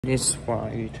This spa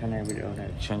internet video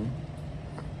reaction.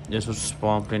 This is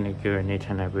spa clinic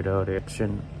internet video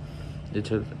reaction.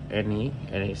 This is any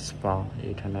spa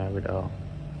internet video.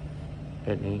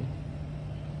 Any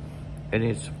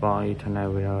spa internet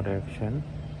video reaction.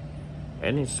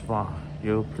 Any spa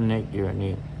you clinic you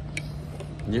need.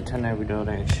 Internet video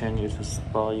reaction is a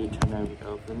spa internet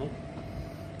video clinic.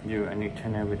 You any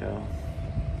internet video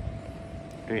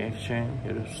reaction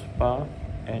is spa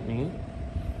any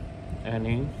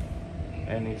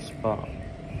spa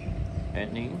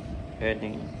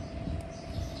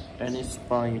any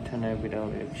spa internet video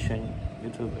reaction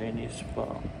YouTube any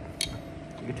spa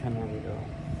internet video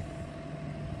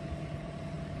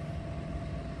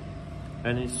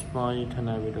any spa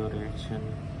internet video reaction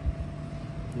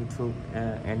YouTube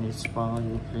any spa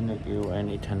you clinic you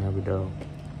any internet video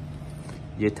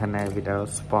internet video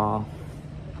spa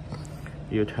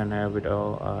internet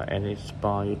video any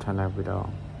spa internet video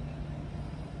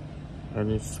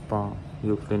any spa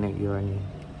you clinic you any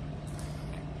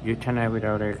internet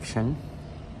video reaction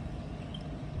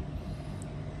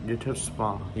YouTube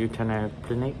spa internet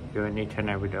clinic you any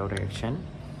internet video reaction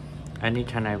any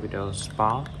internet video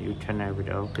spa internet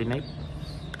video clinic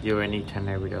you any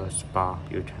internet video spa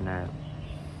internet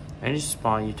any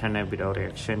spa internet video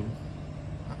reaction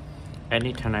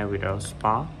any internet video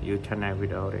spa internet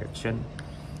video reaction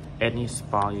any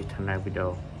spa internet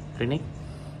video clinic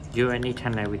you any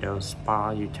internet video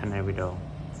spa internet video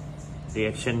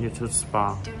reaction YouTube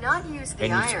spa. Do not use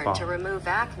the iron spa. to remove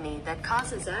acne that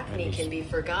causes acne can be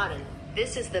forgotten.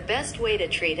 This is the best way to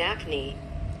treat acne.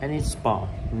 Any spa,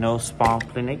 no spa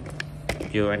clinic.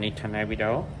 You any internet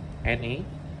video, any.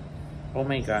 Oh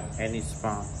my god, any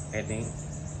spa,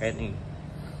 any.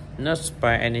 No spa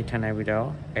any internet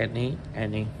video, any.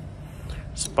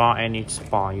 Spa any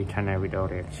spa internet video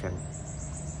reaction.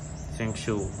 Thank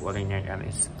you for the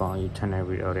next spa internet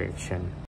video reaction.